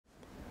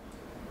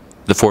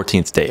The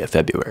 14th day of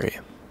February.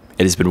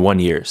 It has been 1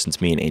 year since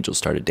me and Angel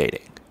started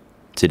dating.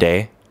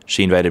 Today,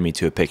 she invited me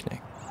to a picnic.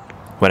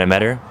 When I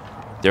met her,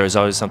 there was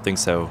always something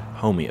so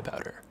homey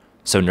about her,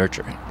 so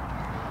nurturing.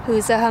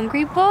 Who's a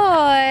hungry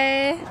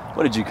boy?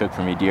 What did you cook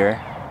for me, dear?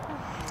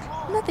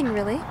 Nothing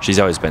really. She's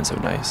always been so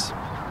nice.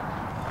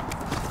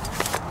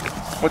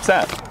 What's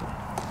that?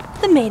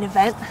 The main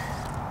event.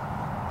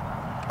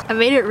 I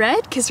made it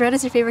red because red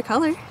is your favorite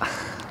color.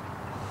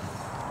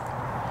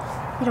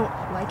 You don't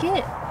like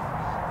it?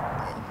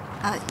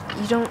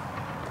 You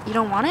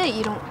don't want it?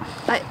 You don't?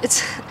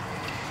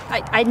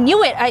 I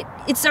knew it.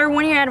 It's our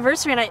 1 year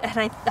anniversary, and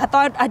I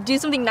thought I'd do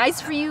something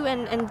nice for you,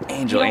 and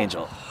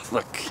Angel,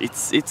 look,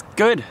 it's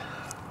good.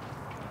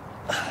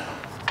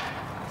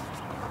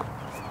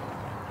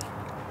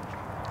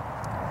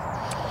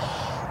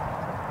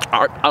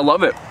 I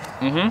love it.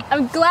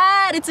 I'm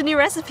glad it's a new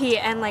recipe,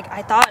 and like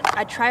I thought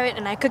I'd try it,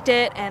 and I cooked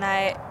it, and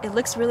it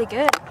looks really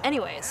good.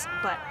 Anyways,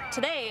 but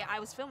today I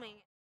was filming.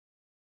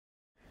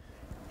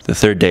 The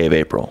 3rd day of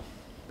April.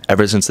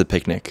 Ever since the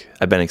picnic,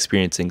 I've been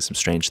experiencing some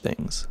strange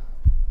things.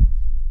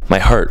 My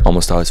heart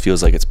almost always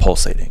feels like it's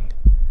pulsating.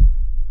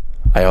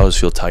 I always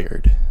feel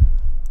tired.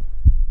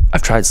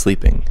 I've tried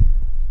sleeping.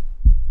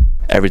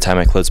 Every time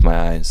I close my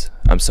eyes,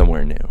 I'm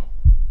somewhere new.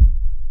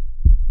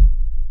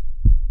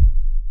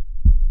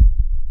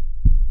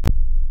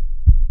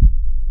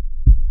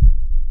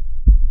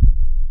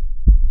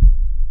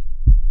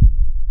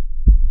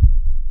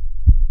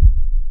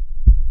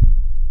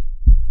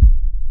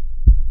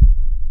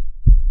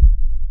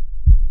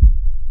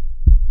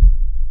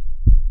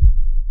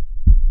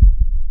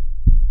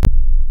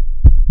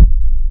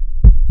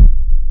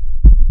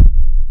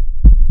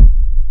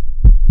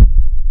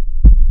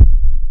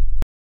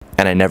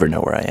 And I never know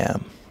where I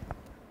am.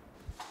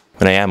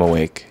 When I am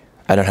awake,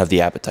 I don't have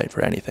the appetite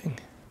for anything.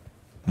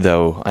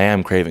 Though I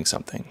am craving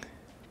something,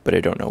 but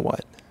I don't know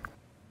what.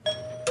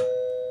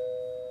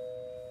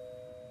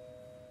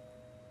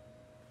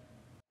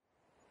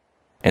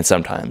 And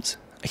sometimes,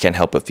 I can't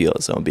help but feel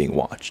as though I'm being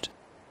watched.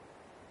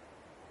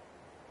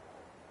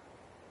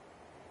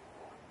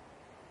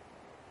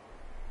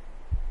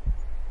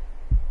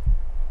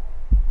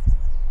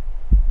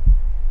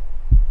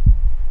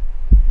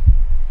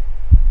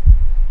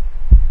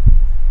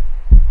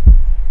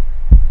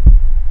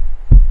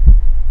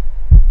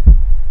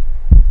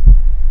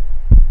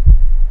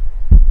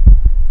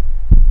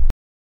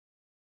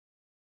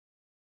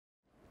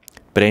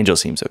 But Angel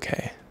seems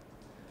okay.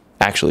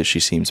 Actually, she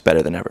seems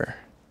better than ever.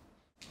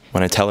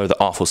 When I tell her the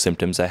awful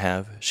symptoms I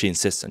have, she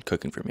insists on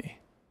cooking for me.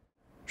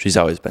 She's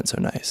always been so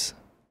nice.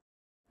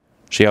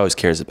 She always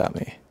cares about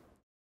me.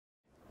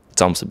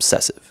 It's almost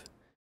obsessive.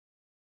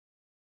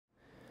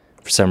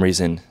 For some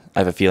reason, I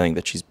have a feeling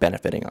that she's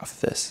benefiting off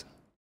of this.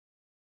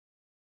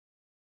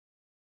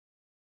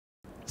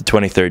 The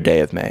 23rd day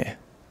of May.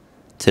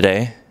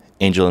 Today,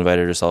 Angel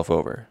invited herself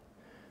over.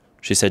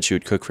 She said she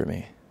would cook for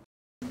me.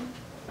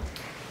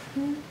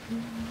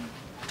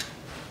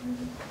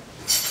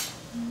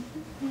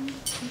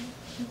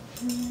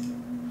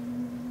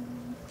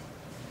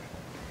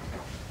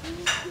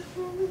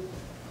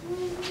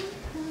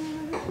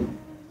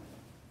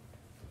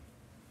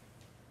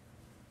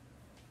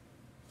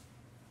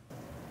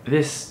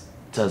 This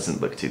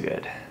doesn't look too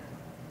good.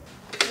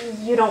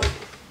 You don't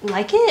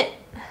like it?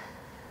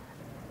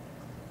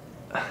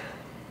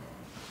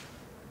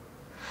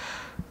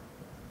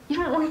 You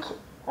don't like it?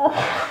 Oh,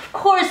 of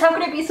course, how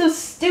could I be so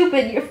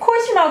stupid? Of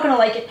course you're not gonna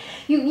like it.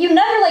 You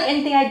never like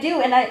anything I do,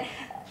 and I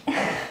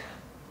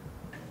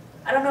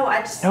don't know,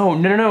 I just...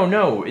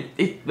 No.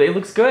 It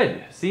looks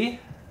good, see?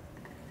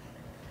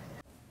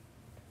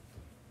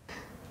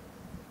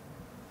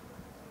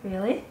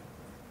 Really?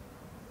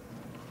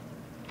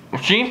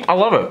 See? I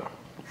love it.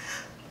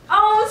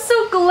 Oh, I'm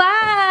so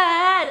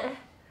glad!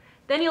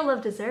 Then you'll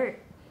love dessert.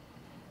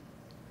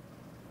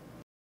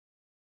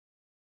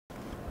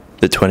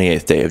 The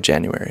 28th day of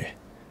January.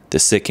 The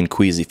sick and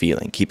queasy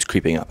feeling keeps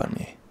creeping up on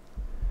me.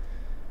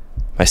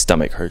 My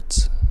stomach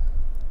hurts.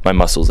 My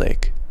muscles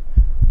ache.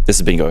 This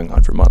has been going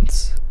on for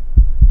months.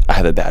 I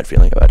have a bad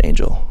feeling about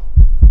Angel.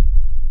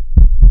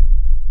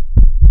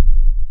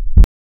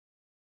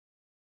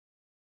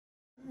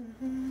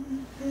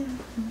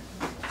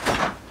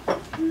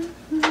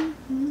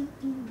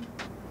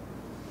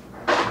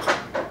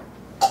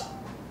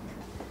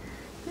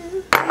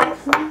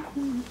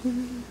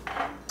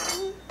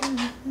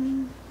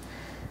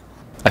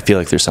 I feel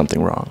like there's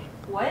something wrong.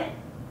 What?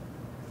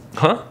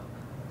 Huh?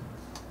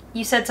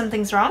 You said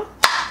something's wrong?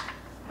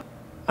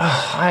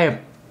 I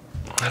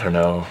don't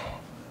know.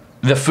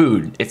 The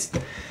food, there's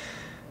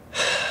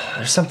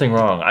something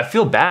wrong. I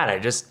feel bad, I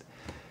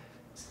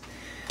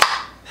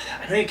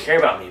know you care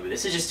about me, but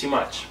this is just too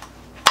much.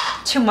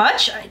 Too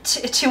much?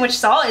 Too much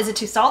salt? Is it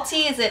too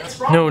salty? Is it... What's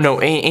wrong?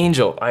 No,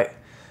 Angel,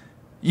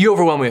 you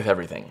overwhelm me with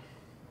everything.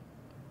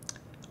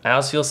 I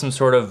also feel some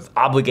sort of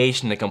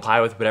obligation to comply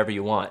with whatever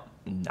you want.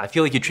 I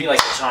feel like you treat me like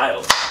a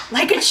child.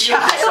 Like a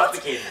child?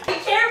 Suffocating me. I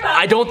care about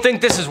I don't think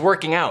this is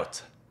working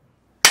out.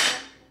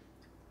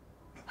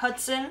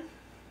 Hudson.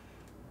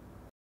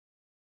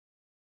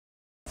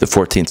 the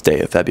 14th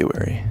day of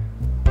February.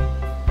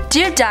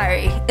 Dear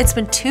Diary, it's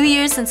been 2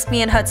 years since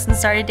me and Hudson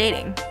started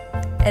dating,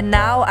 and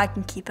now I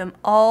can keep him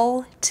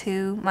all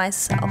to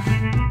myself.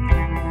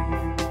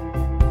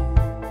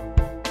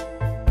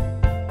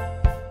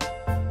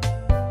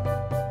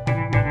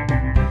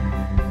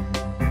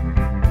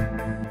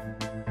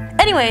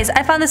 Anyways,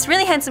 I found this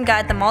really handsome guy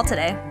at the mall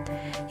today.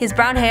 He has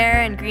brown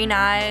hair and green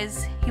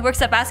eyes. He works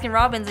at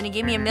Baskin-Robbins and he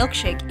gave me a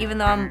milkshake even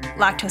though I'm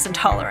lactose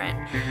intolerant.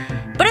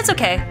 But it's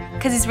okay,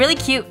 because he's really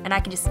cute and I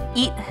can just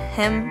eat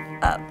him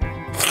up.